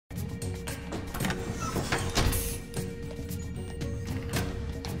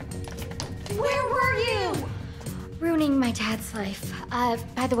ruining my dad's life.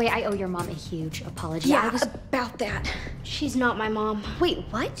 By the way, I owe your mom a huge apology. Yeah, about that. She's not my mom. Wait,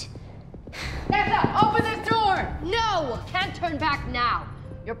 what? Tessa, open this door! No! Can't turn back now.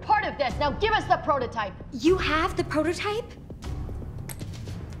 You're part of this. Now give us the prototype. You have the prototype?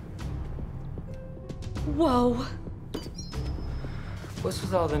 Whoa. What's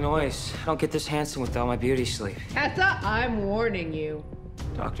with all the noise? I don't get this handsome without my beauty sleep. Tessa, I'm warning you.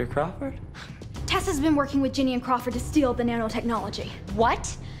 Dr. Crawford? Tessa's been working with Ginny and Crawford to steal the nanotechnology.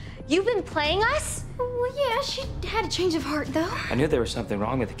 What? You've been playing us? Well, yeah, she had a change of heart, though. I knew there was something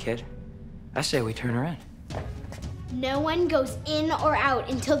wrong with the kid. I say we turn her in. No one goes in or out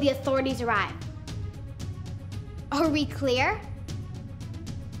until the authorities arrive. Are we clear?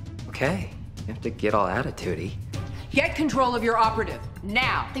 Okay, you have to get all attitude-y. Get control of your operative,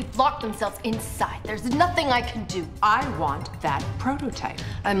 now. They've locked themselves inside. There's nothing I can do. I want that prototype.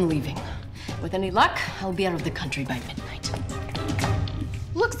 I'm leaving. With any luck, I'll be out of the country by midnight.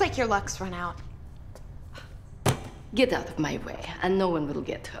 Looks like your luck's run out. Get out of my way, and no one will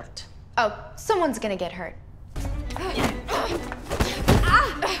get hurt. Oh, someone's gonna get hurt.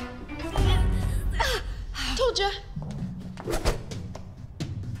 Told ya.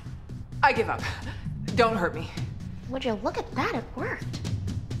 I give up. Don't hurt me. Would you look at that? It worked.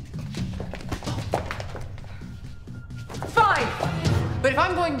 Fine! But if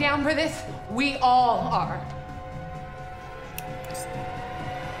I'm going down for this, we all are.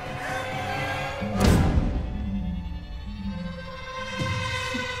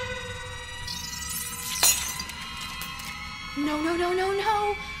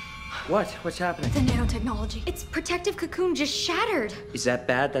 No. What? What's happening? The nanotechnology. Its protective cocoon just shattered. Is that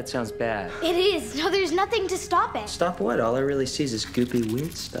bad? That sounds bad. It is. No, there's nothing to stop it. Stop what? All I really see is this goopy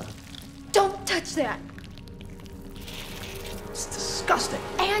weird stuff. Don't touch that. It's disgusting.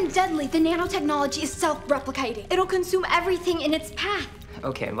 And deadly. The nanotechnology is self-replicating. It'll consume everything in its path.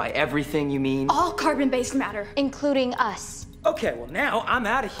 Okay, by everything you mean? All carbon-based matter. Including us. Okay, well now I'm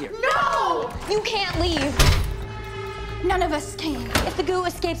out of here. No! You can't leave. None of us can. If the goo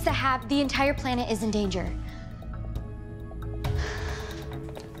escapes the hab, the entire planet is in danger.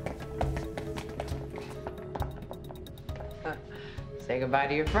 Say goodbye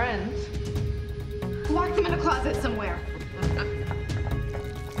to your friends. Lock them in a closet somewhere.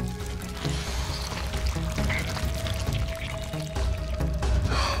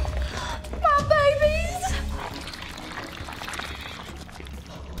 My babies!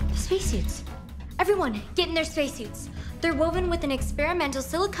 Spacesuits. Everyone, get in their spacesuits. They're woven with an experimental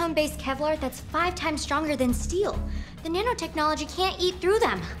silicone-based Kevlar that's 5 times stronger than steel. The nanotechnology can't eat through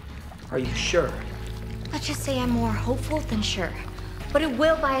them. Are you sure? Let's just say I'm more hopeful than sure. But it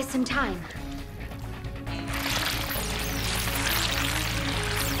will buy us some time.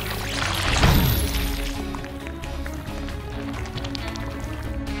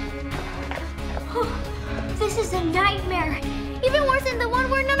 This is a nightmare. Even worse than the one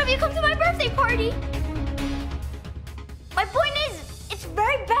where none of you come to my birthday party. My point is, it's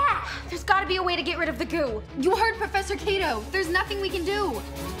very bad. There's gotta be a way to get rid of the goo. You heard Professor Cato. There's nothing we can do.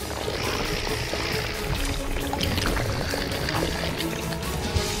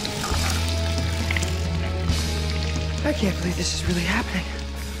 I can't believe this is really happening.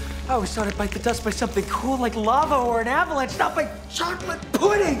 I always thought I'd bite the dust by something cool like lava or an avalanche, not by chocolate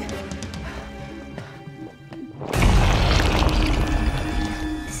pudding!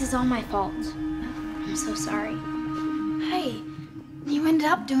 This is all my fault. I'm so sorry. Hey, you ended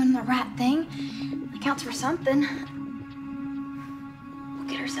up doing the rat thing. That counts for something. We'll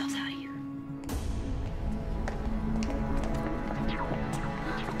get ourselves out of here.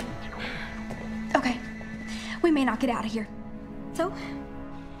 Okay, we may not get out of here. So,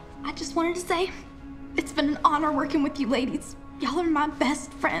 I just wanted to say, it's been an honor working with you ladies. Y'all are my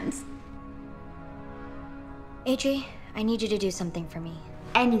best friends. Adri, I need you to do something for me.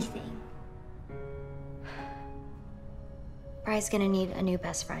 Anything. Bry's gonna need a new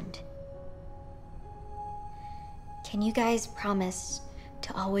best friend. Can you guys promise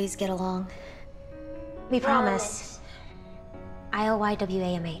to always get along? We promise.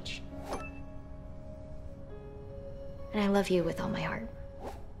 ILYWAMH. And I love you with all my heart.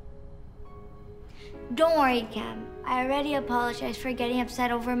 Don't worry, Cam. I already apologized for getting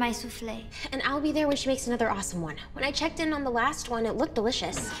upset over my souffle. And I'll be there when she makes another awesome one. When I checked in on the last one, it looked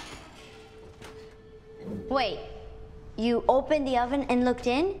delicious. Wait, you opened the oven and looked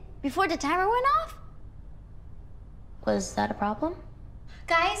in before the timer went off? Was that a problem?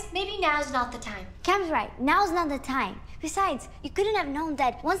 Guys, maybe now's not the time. Cam's right, now's not the time. Besides, you couldn't have known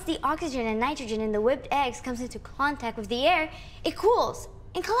that once the oxygen and nitrogen in the whipped eggs comes into contact with the air, it cools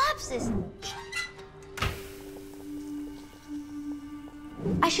and collapses.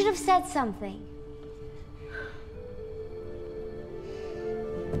 I should have said something.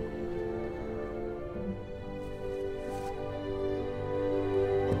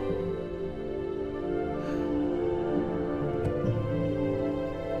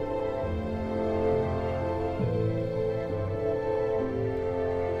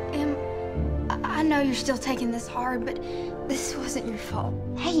 I know you're still taking this hard, but this wasn't your fault.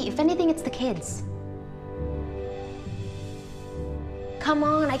 Hey, if anything, it's the kids. Come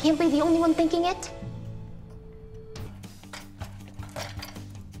on, I can't be the only one thinking it.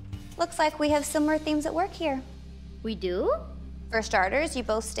 Looks like we have similar themes at work here. We do? For starters, you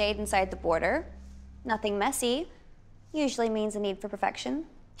both stayed inside the border. Nothing messy. Usually means a need for perfection.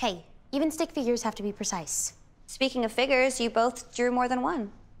 Hey, even stick figures have to be precise. Speaking of figures, you both drew more than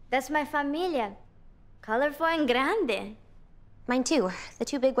one. That's my familia. Colorful and grande. Mine too. The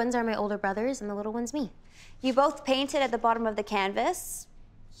two big ones are my older brothers and the little one's me. You both painted at the bottom of the canvas.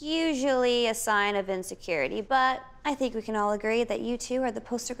 Usually a sign of insecurity, but I think we can all agree that you two are the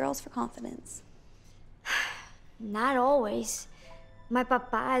poster girls for confidence. Not always. My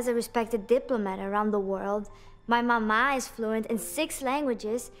papa is a respected diplomat around the world. My mama is fluent in 6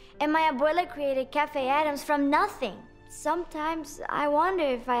 languages, and my abuela created Cafe Adams from nothing. Sometimes I wonder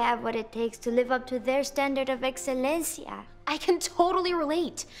if I have what it takes to live up to their standard of excelencia. I can totally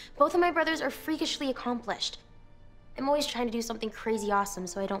relate. Both of my brothers are freakishly accomplished. I'm always trying to do something crazy awesome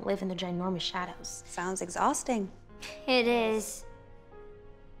so I don't live in the ginormous shadows. Sounds exhausting. It is.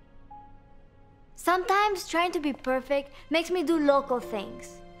 Sometimes trying to be perfect makes me do local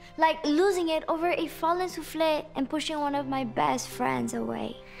things, like losing it over a fallen souffle and pushing one of my best friends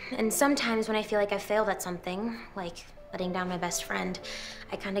away. And sometimes when I feel like I failed at something, like letting down my best friend,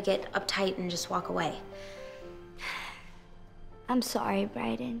 I kind of get uptight and just walk away. I'm sorry,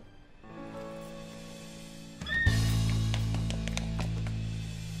 Bryden.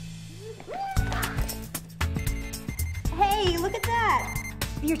 Hey, look at that!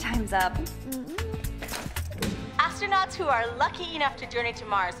 Your time's up. Astronauts who are lucky enough to journey to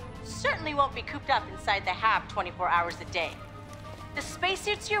Mars certainly won't be cooped up inside the hab 24 hours a day. The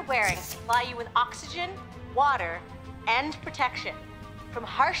spacesuits you're wearing supply you with oxygen, water, and protection. From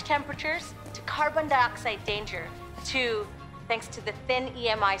harsh temperatures to carbon dioxide danger to, thanks to the thin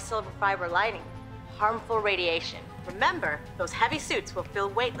EMI silver fiber lining, harmful radiation. Remember, those heavy suits will feel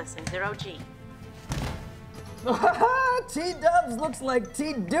weightless in 0G. T-Dubs looks like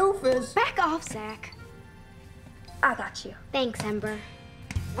T-Doofus. Back off, Zach. I got you. Thanks, Ember.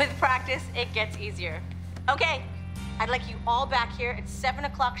 With practice, it gets easier. Okay, I'd like you all back here at 7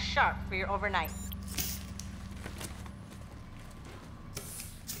 o'clock sharp for your overnight.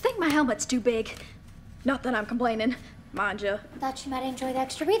 I think my helmet's too big. Not that I'm complaining, mind you. Thought you might enjoy the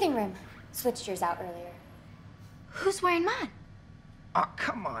extra breathing room. Switched yours out earlier. Who's wearing mine? Oh,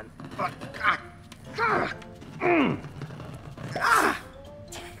 come on.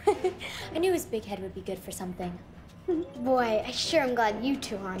 I knew his big head would be good for something. Boy, I sure am glad you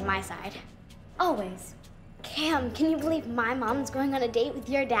two are on my side. Always. Cam, can you believe my mom's going on a date with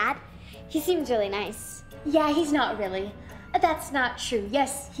your dad? He seems really nice. Yeah, he's not really. That's not true.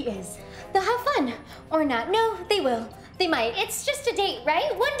 Yes, he is. They'll have fun. Or not. No, they will. They might. It's just a date,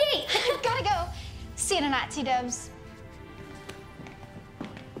 right? One date. Gotta go. See you tonight, T-Dubs.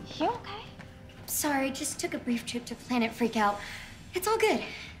 You okay? Sorry, just took a brief trip to Planet Freakout. It's all good.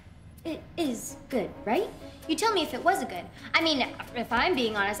 It is good, right? You tell me if it wasn't good. I mean, if I'm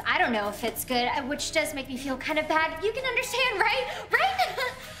being honest, I don't know if it's good, which does make me feel kind of bad. You can understand, right? Right?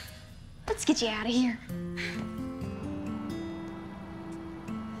 Let's get you out of here.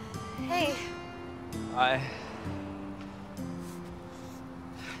 Hey. Hi.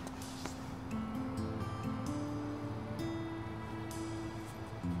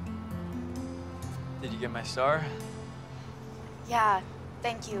 Did you get my star? Yeah,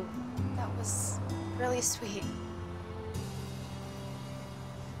 thank you. That was really sweet.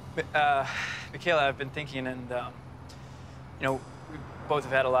 McKeyla, I've been thinking, and you know, we both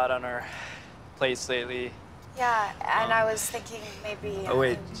have had a lot on our plates lately. Yeah, and I was thinking maybe... Oh,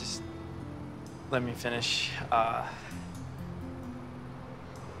 wait, just let me finish.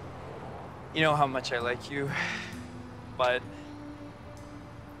 You know how much I like you, but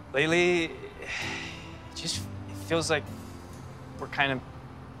lately, it feels like we're kind of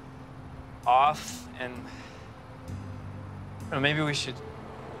off, and you know, maybe we should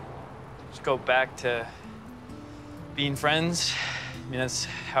just go back to being friends. I mean, that's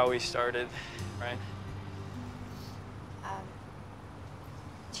how we started, right?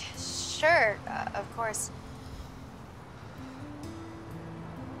 Sure, of course.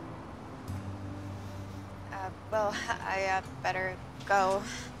 Well, I better go.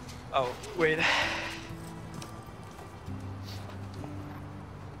 Oh, wait.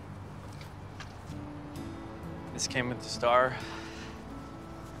 This came with the star.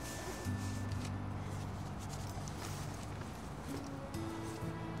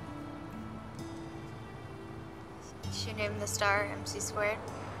 She named the star MC²?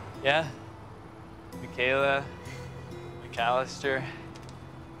 Yeah. McKeyla McAlister.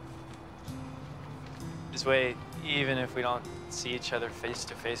 This way, even if we don't see each other face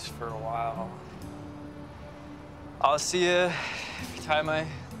to face for a while, I'll see you every time I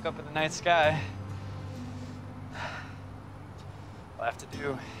look up at the night sky. I'll have to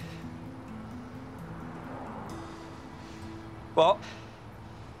do. Well,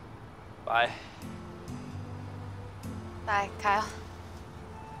 bye. Bye, Kyle.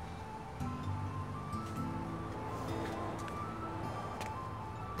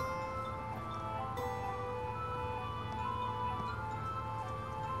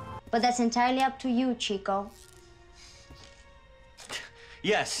 But that's entirely up to you, Chico.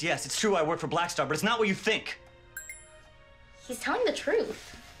 Yes, it's true I work for Black Star, but it's not what you think. He's telling the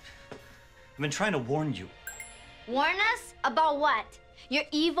truth. I've been trying to warn you. Warn us? About what? Your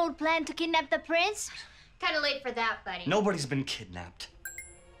evil plan to kidnap the prince? Kind of late for that, buddy. Nobody's been kidnapped.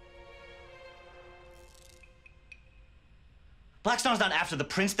 Black Star's not after the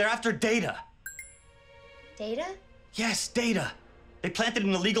prince, they're after data. Data? Yes, data. They planted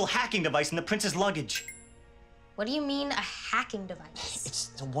an illegal hacking device in the prince's luggage. What do you mean, a hacking device?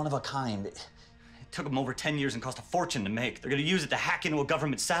 It's one of a kind. It took them over 10 years and cost a fortune to make. They're gonna use it to hack into a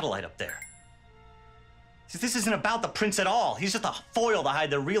government satellite up there. See, this isn't about the prince at all. He's just a foil to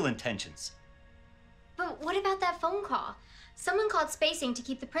hide their real intentions. But what about that phone call? Someone called S.T.E.M to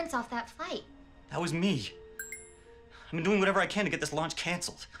keep the prince off that flight. That was me. I've been doing whatever I can to get this launch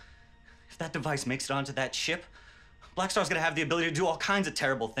canceled. If that device makes it onto that ship, Black Star's gonna have the ability to do all kinds of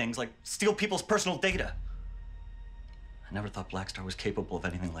terrible things, like steal people's personal data. I never thought Black Star was capable of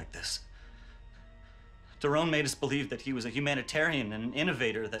anything like this. Devon made us believe that he was a humanitarian and an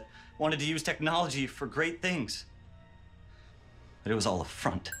innovator that wanted to use technology for great things. But it was all a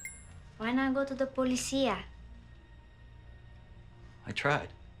front. Why not go to the policia? I tried.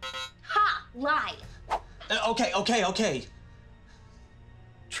 Ha! Lie! Okay.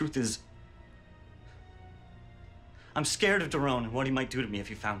 Truth is, I'm scared of Devon and what he might do to me if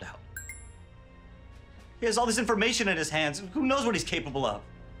he found out. He has all this information in his hands. Who knows what he's capable of?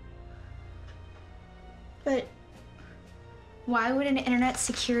 But why would an internet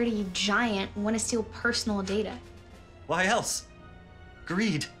security giant want to steal personal data? Why else?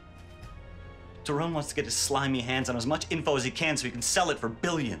 Greed. Devon wants to get his slimy hands on as much info as he can so he can sell it for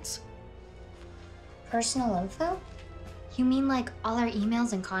billions. Personal info? You mean like all our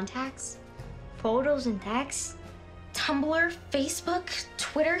emails and contacts? Photos and texts? Tumblr, Facebook,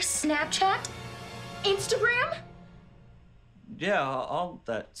 Twitter, Snapchat, Instagram? Yeah, all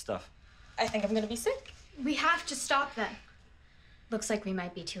that stuff. I think I'm gonna be sick. We have to stop them. Looks like we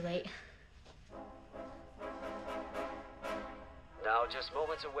might be too late. Now just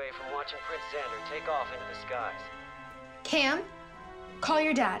moments away from watching Prince Xander take off into the skies. Cam, call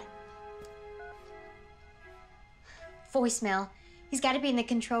your dad. Voicemail. He's got to be in the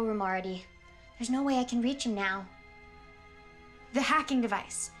control room already. There's no way I can reach him now. The hacking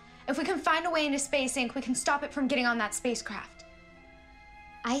device. If we can find a way into Space Inc., we can stop it from getting on that spacecraft.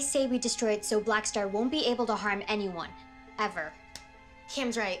 I say we destroy it so Black Star won't be able to harm anyone. Ever.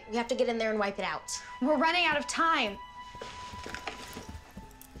 Cam's right. We have to get in there and wipe it out. We're running out of time.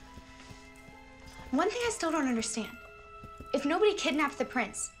 One thing I still don't understand. If nobody kidnapped the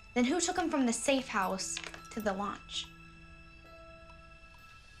prince, then who took him from the safe house to the launch?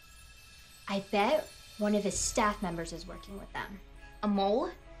 I bet one of his staff members is working with them. A mole?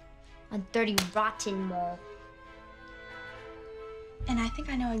 A dirty, rotten mole. And I think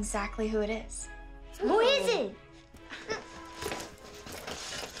I know exactly who it is. Who is it?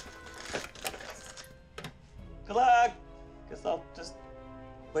 Good luck. Guess I'll just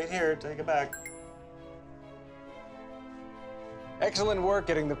wait here, take it back. Excellent work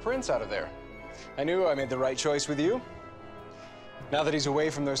getting the prince out of there. I knew I made the right choice with you. Now that he's away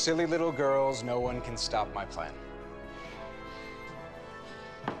from those silly little girls, no one can stop my plan.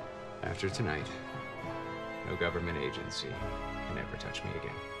 After tonight, no government agency can ever touch me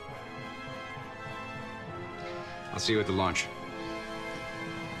again. I'll see you at the launch.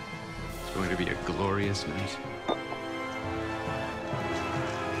 It's going to be a glorious night.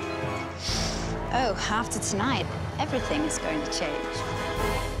 Oh, after tonight, everything is going to change.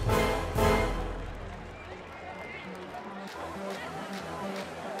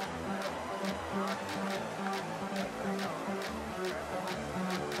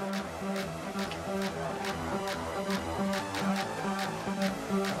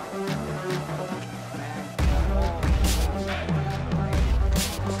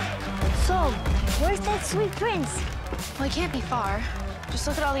 that sweet prince? Well, he can't be far. Just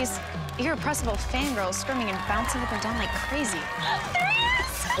look at all these irrepressible fangirls screaming and bouncing up and down like crazy.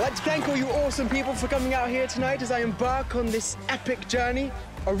 I'd like to thank all you awesome people for coming out here tonight as I embark on this epic journey,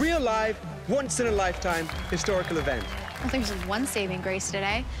 a real live, once-in-a-lifetime historical event. Well, there's one saving grace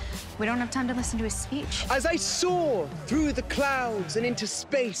today. We don't have time to listen to his speech. As I soar through the clouds and into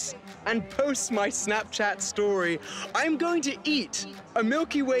space and post my Snapchat story, I'm going to eat a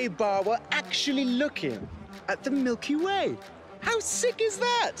Milky Way bar while actually looking at the Milky Way. How sick is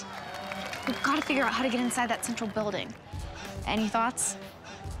that? We've got to figure out how to get inside that central building. Any thoughts?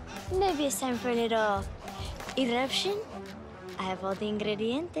 Maybe it's time for a little eruption. I have all the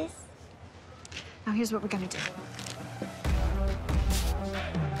ingredientes. Now here's what we're gonna do.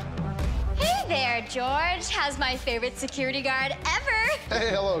 Hey there, George. How's my favorite security guard ever? Hey,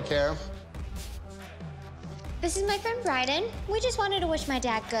 hello, Cam. This is my friend Bryden. We just wanted to wish my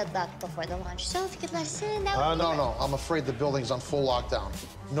dad good luck before the launch. So if you could let us in, that would be No. I'm afraid the building's on full lockdown.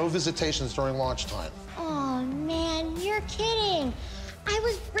 No visitations during launch time. Oh, man, you're kidding. I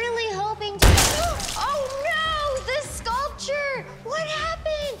was really hoping to... Oh, no! The sculpture! What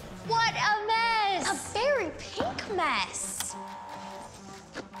happened? What a mess! A very pink mess.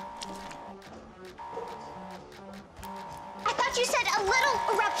 I thought you said a little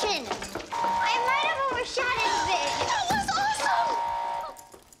eruption. I might have overshot it a bit. That was awesome!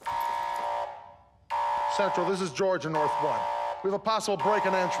 Central, this is George in North 1. We have a possible break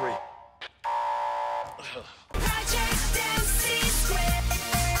and entry.